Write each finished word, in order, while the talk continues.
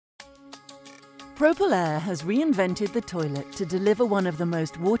Propelair has reinvented the toilet to deliver one of the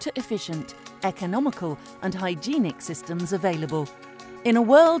most water-efficient, economical and hygienic systems available. In a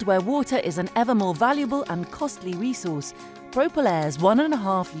world where water is an ever more valuable and costly resource, Propelair's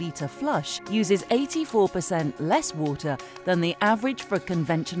 1.5-litre flush uses 84% less water than the average for a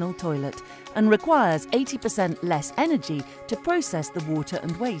conventional toilet and requires 80% less energy to process the water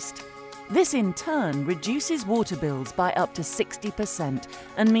and waste. This in turn reduces water bills by up to 60%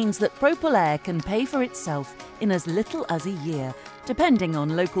 and means that Propelair can pay for itself in as little as a year, depending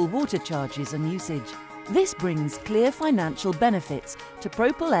on local water charges and usage. This brings clear financial benefits to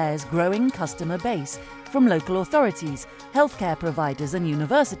Propelair's growing customer base, from local authorities, healthcare providers and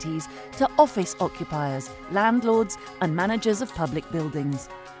universities to office occupiers, landlords and managers of public buildings.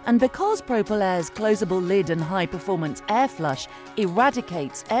 And because Propelair's closable lid and high-performance air flush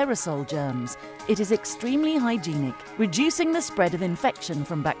eradicates aerosol germs, it is extremely hygienic, reducing the spread of infection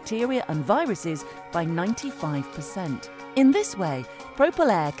from bacteria and viruses by 95%. In this way,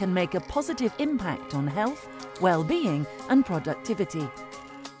 Propelair can make a positive impact on health, well-being and productivity.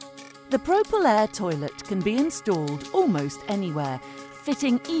 The Propelair toilet can be installed almost anywhere,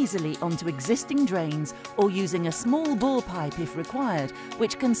 fitting easily onto existing drains or using a small bore pipe if required,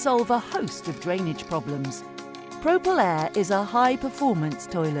 which can solve a host of drainage problems. Propelair is a high-performance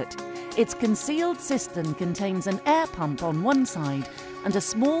toilet. Its concealed cistern contains an air pump on one side and a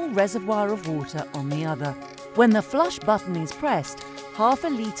small reservoir of water on the other. When the flush button is pressed, half a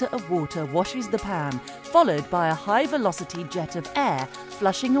litre of water washes the pan, followed by a high-velocity jet of air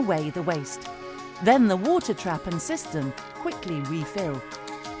flushing away the waste. Then the water trap and cistern quickly refill.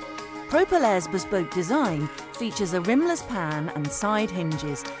 Propelair's bespoke design features a rimless pan and side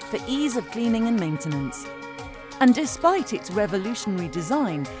hinges for ease of cleaning and maintenance. And despite its revolutionary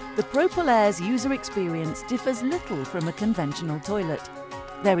design, the Propelair's user experience differs little from a conventional toilet.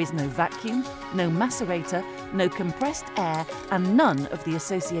 There is no vacuum, no macerator, no compressed air and none of the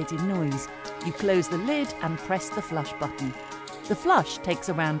associated noise. You close the lid and press the flush button. The flush takes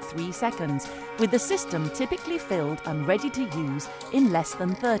around 3 seconds, with the system typically filled and ready to use in less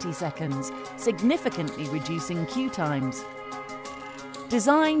than 30 seconds, significantly reducing queue times.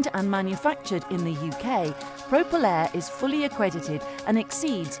 Designed and manufactured in the UK, Propelair is fully accredited and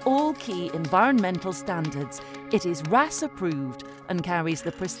exceeds all key environmental standards. It is RAS approved and carries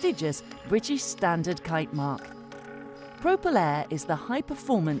the prestigious British Standard Kite mark. Propelair is the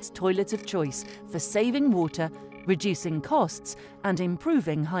high-performance toilet of choice for saving water, reducing costs and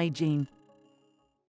improving hygiene.